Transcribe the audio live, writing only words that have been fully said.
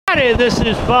Howdy, this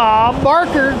is Bob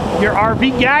Barker, your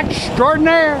RV guy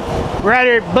extraordinaire. We're out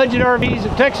here at Budget RVs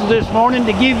of Texas this morning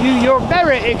to give you your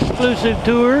very exclusive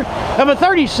tour of a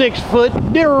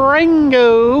 36-foot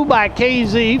Durango by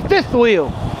KZ fifth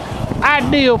wheel.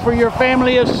 Ideal for your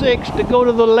family of 6 to go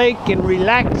to the lake and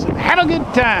relax and have a good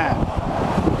time.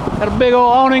 Got a big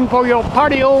old awning for your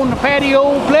party on the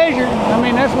patio pleasure. I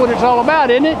mean, that's what it's all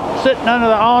about, isn't it? Sitting under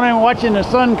the awning watching the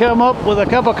sun come up with a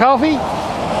cup of coffee.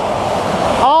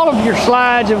 All of your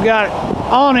slides have got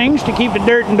awnings to keep the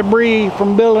dirt and debris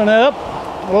from building up.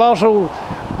 We'll also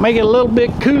make it a little bit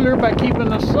cooler by keeping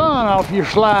the sun off your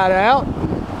slide out.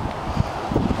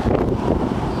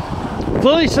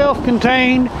 Fully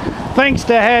self-contained, thanks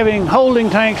to having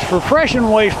holding tanks for fresh and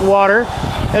wastewater,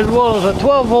 as well as a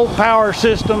 12-volt power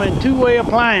system and two-way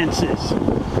appliances.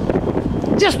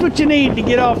 Just what you need to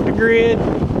get off the grid,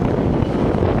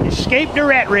 escape the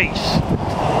rat race.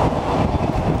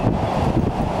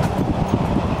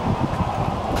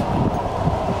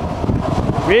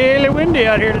 Really windy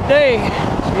out here today,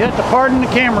 so you have to pardon the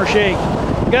camera shake.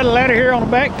 Got a ladder here on the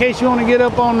back in case you want to get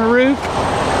up on the roof,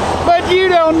 but you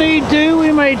don't need to.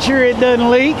 We made sure it doesn't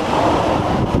leak.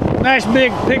 Nice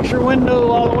big picture window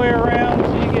all the way around,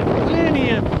 so you get plenty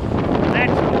of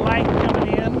natural light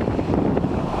coming in.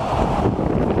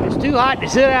 If it's too hot to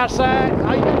sit outside,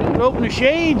 all you gotta do is open the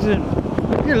shades and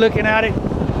you're looking at it.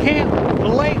 Camp, the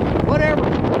lake, whatever.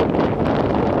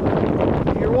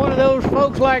 One of those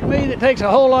folks like me that takes a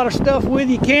whole lot of stuff with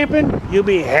you camping, you'll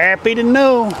be happy to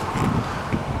know.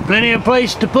 Plenty of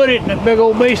place to put it in that big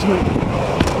old basement.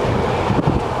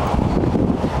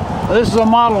 This is a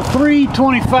model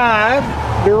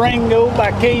 325 Durango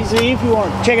by KZ if you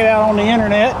want to check it out on the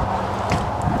internet.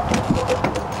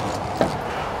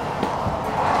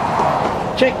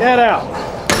 Check that out.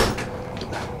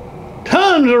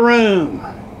 Tons of room.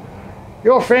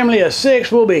 Your family of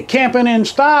 6 will be camping in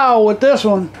style with this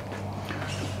one.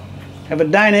 Have a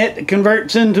dinette that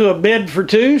converts into a bed for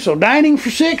 2, so dining for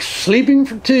 6, sleeping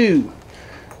for 2.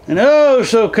 An oh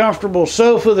so comfortable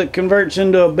sofa that converts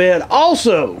into a bed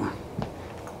also.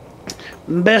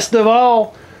 And best of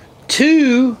all,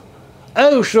 2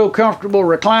 oh so comfortable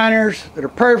recliners that are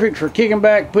perfect for kicking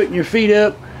back, putting your feet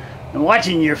up, and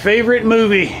watching your favorite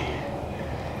movie.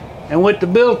 And with the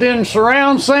built-in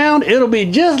surround sound, it'll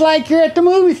be just like you're at the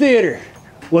movie theater,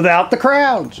 without the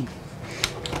crowds.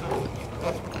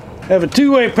 Have a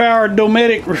two-way powered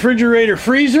Dometic refrigerator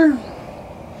freezer.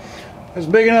 It's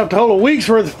big enough to hold a week's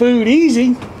worth of food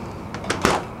easy.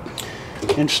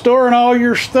 And storing all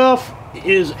your stuff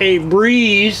is a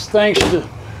breeze thanks to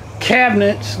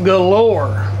cabinets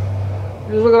galore.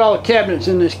 Just look at all the cabinets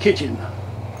in this kitchen.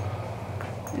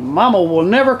 Mama will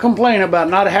never complain about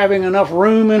not having enough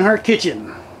room in her kitchen.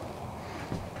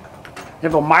 You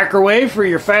have a microwave for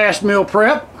your fast meal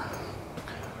prep.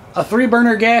 A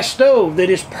 3-burner gas stove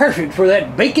that is perfect for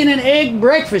that bacon and egg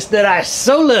breakfast that I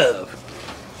so love.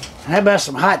 How about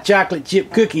some hot chocolate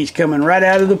chip cookies coming right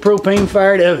out of the propane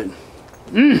fired oven?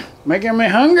 Making me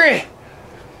hungry.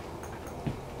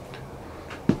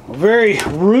 A very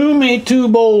roomy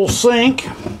 2-bowl sink.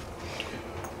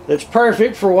 That's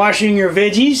perfect for washing your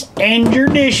veggies and your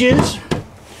dishes,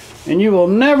 and you will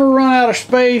never run out of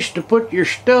space to put your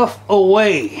stuff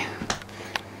away.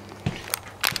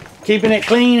 Keeping it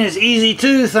clean is easy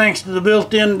too thanks to the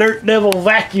built-in Dirt Devil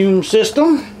vacuum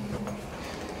system.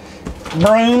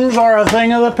 Brooms are a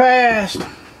thing of the past.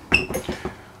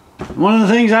 One of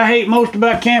the things I hate most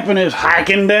about camping is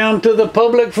hiking down to the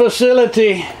public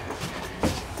facility.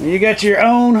 You got your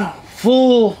own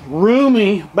full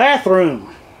roomy bathroom.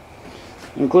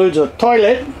 Includes a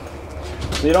toilet,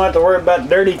 so you don't have to worry about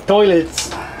dirty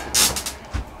toilets.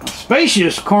 A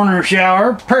spacious corner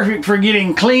shower, perfect for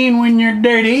getting clean when you're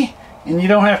dirty, and you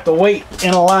don't have to wait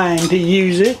in a line to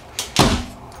use it.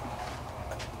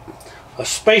 A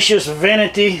spacious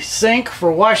vanity sink for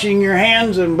washing your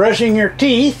hands and brushing your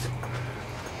teeth.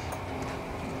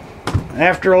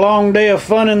 After a long day of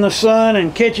fun in the sun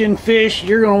and catching fish,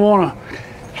 you're going to want to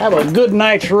have a good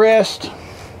night's rest.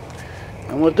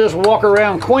 And with this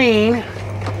walk-around queen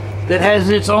that has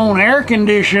its own air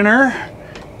conditioner,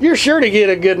 you're sure to get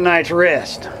a good night's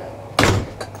rest.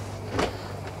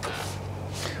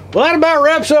 Well, that about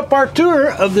wraps up our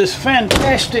tour of this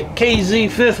fantastic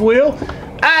KZ fifth wheel.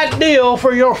 Ideal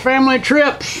for your family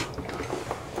trips.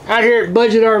 Out here at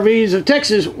Budget RVs of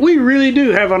Texas, we really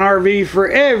do have an RV for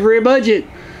every budget.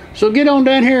 So get on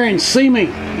down here and see me.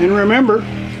 And remember,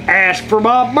 ask for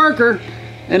Bob Barker.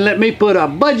 And let me put a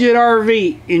budget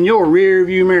RV in your rear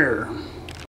view mirror.